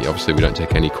obviously we don't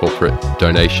take any corporate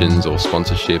donations or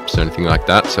sponsorships or anything like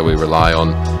that, so we rely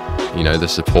on the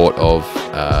support of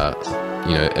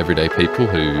everyday people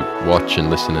who watch and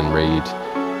listen and read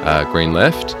Green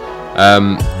Left.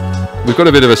 We've got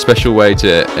a bit of a special way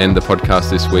to end the podcast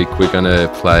this week. We're going to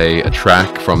play a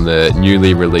track from the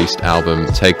newly released album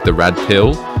Take the Rad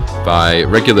Pill by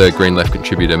regular Green Left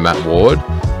contributor Matt Ward.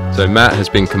 So Matt has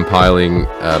been compiling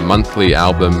monthly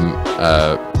album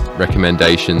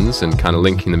recommendations and kind of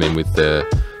linking them in with the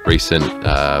recent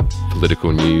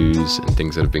political news and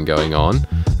things that have been going on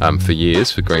for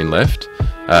years for Green Left.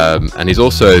 And he's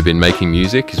also been making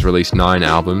music. He's released 9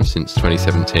 albums since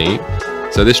 2017.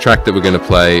 So this track that we're going to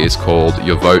play is called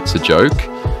Your Vote's a Joke,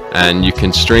 and you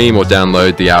can stream or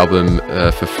download the album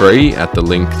for free at the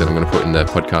link that I'm going to put in the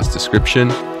podcast description.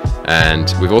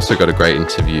 And we've also got a great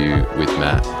interview with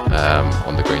Matt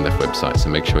on the Green Left website, so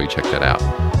make sure you check that out.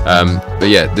 But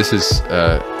yeah, this is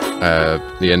the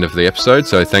end of the episode,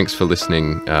 so thanks for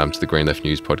listening to the Green Left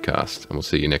News podcast, and we'll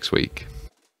see you next week.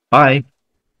 Bye.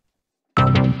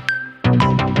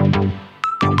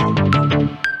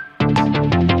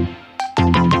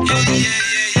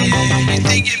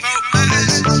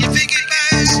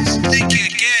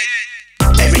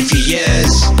 Every few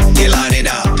years, you're lining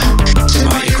up to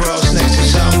mark your cross next to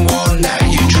someone that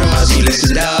you trust. You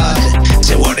listen hard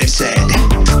to what they've said.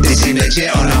 They seem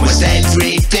legit on almost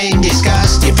everything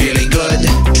discussed. You're feeling good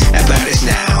about this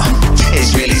now.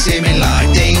 It's really seeming like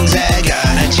things are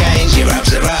gonna change. Your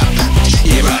ups are up,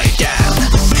 you write it down.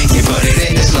 You put it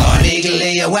in the slot,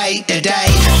 eagerly await the day.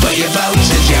 But your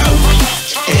vote's a joke.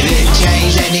 If it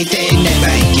changed anything, they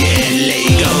make it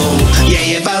legal. Yeah,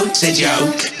 your vote's a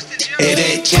joke. If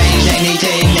it changed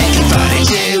anything, they can find it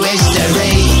to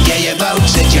history. Yeah, your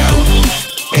vote's a joke.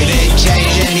 If it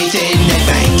changed anything, they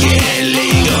make it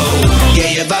illegal. Yeah,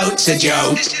 your vote's a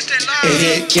joke. If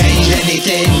it changed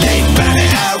anything, they ban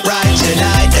it outright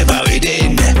tonight. They voted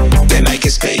in, they make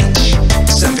a speech,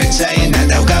 something saying that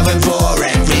they'll govern for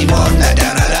everyone. That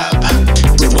don't add up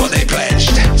with what they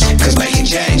pledged, cause making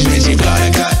change means you've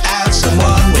gotta cut out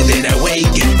someone within a week.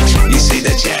 You see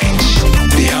the change,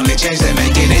 the only change they're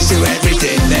making is to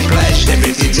everything they pledged.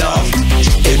 Everything's off,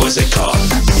 it was a con.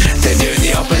 They're doing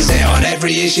the opposite on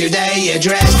every issue they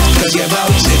address, cause your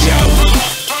vote's a joke.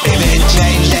 If it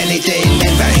changed anything,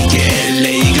 then make it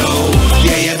illegal.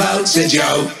 Yeah, your vote's a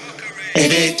joke. If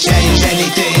it changed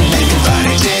anything, they can find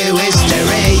it to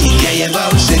history. Yeah, your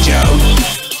vote's a joke.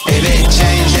 If it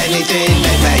changed anything,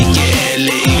 then make it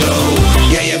illegal.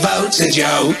 Yeah, your vote's a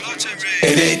joke.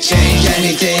 If it changed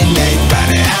anything, they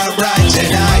ban it outright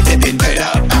tonight. They've been paid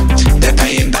up, they're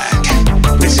paying back,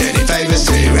 returning favours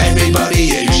to everybody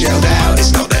who shelled out.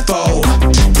 It's not their fault,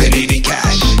 they needed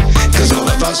cash, cause all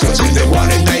the votes go to the one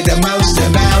who paid the most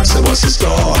amount. So what's the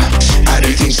score? How do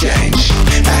things change?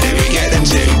 How do we get them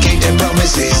to keep the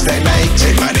promises they make?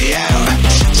 Take money out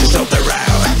to stop the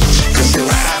row, cause till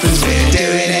that happens we're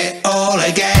doing it all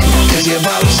again. Cause your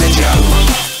vote's a joke.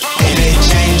 If it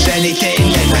changed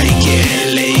anything, then make it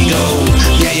illegal.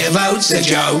 Yeah, your vote's a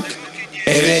joke.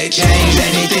 If it changed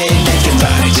anything, they can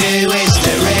find it to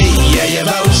history. Yeah, your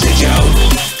vote's a joke.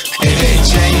 If it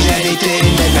changed anything,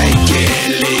 then make it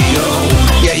illegal.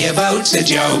 Yeah, your vote's a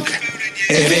joke.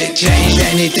 If it changed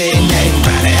anything, then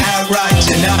ban it outright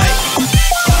tonight.